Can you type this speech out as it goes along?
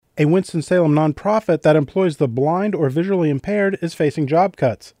A Winston-Salem nonprofit that employs the blind or visually impaired is facing job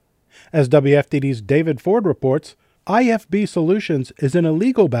cuts. As WFDD's David Ford reports, IFB Solutions is in a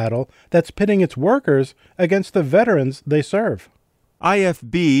legal battle that's pitting its workers against the veterans they serve.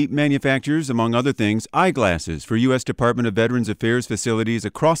 IFB manufactures, among other things, eyeglasses for U.S. Department of Veterans Affairs facilities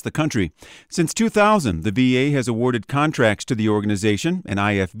across the country. Since 2000, the VA has awarded contracts to the organization, and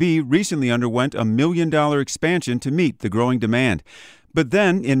IFB recently underwent a $1 million expansion to meet the growing demand. But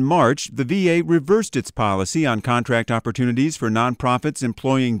then, in March, the VA reversed its policy on contract opportunities for nonprofits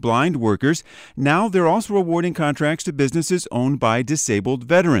employing blind workers. Now they're also awarding contracts to businesses owned by disabled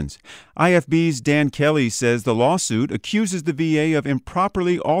veterans. IFB's Dan Kelly says the lawsuit accuses the VA of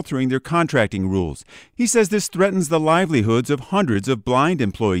improperly altering their contracting rules. He says this threatens the livelihoods of hundreds of blind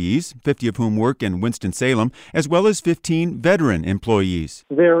employees, 50 of whom work in Winston-Salem, as well as 15 veteran employees.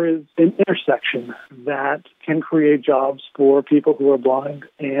 There is an intersection that can create jobs for people who are blind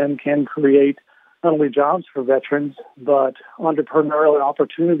and can create not only jobs for veterans, but entrepreneurial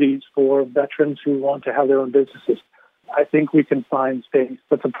opportunities for veterans who want to have their own businesses. I think we can find space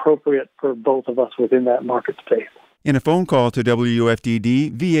that's appropriate for both of us within that market space. In a phone call to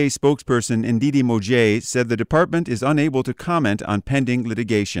WFDD, VA spokesperson Ndidi Moje said the department is unable to comment on pending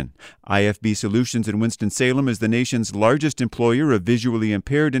litigation. IFB Solutions in Winston-Salem is the nation's largest employer of visually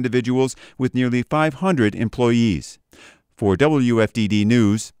impaired individuals with nearly 500 employees. For WFDD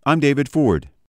News, I'm David Ford.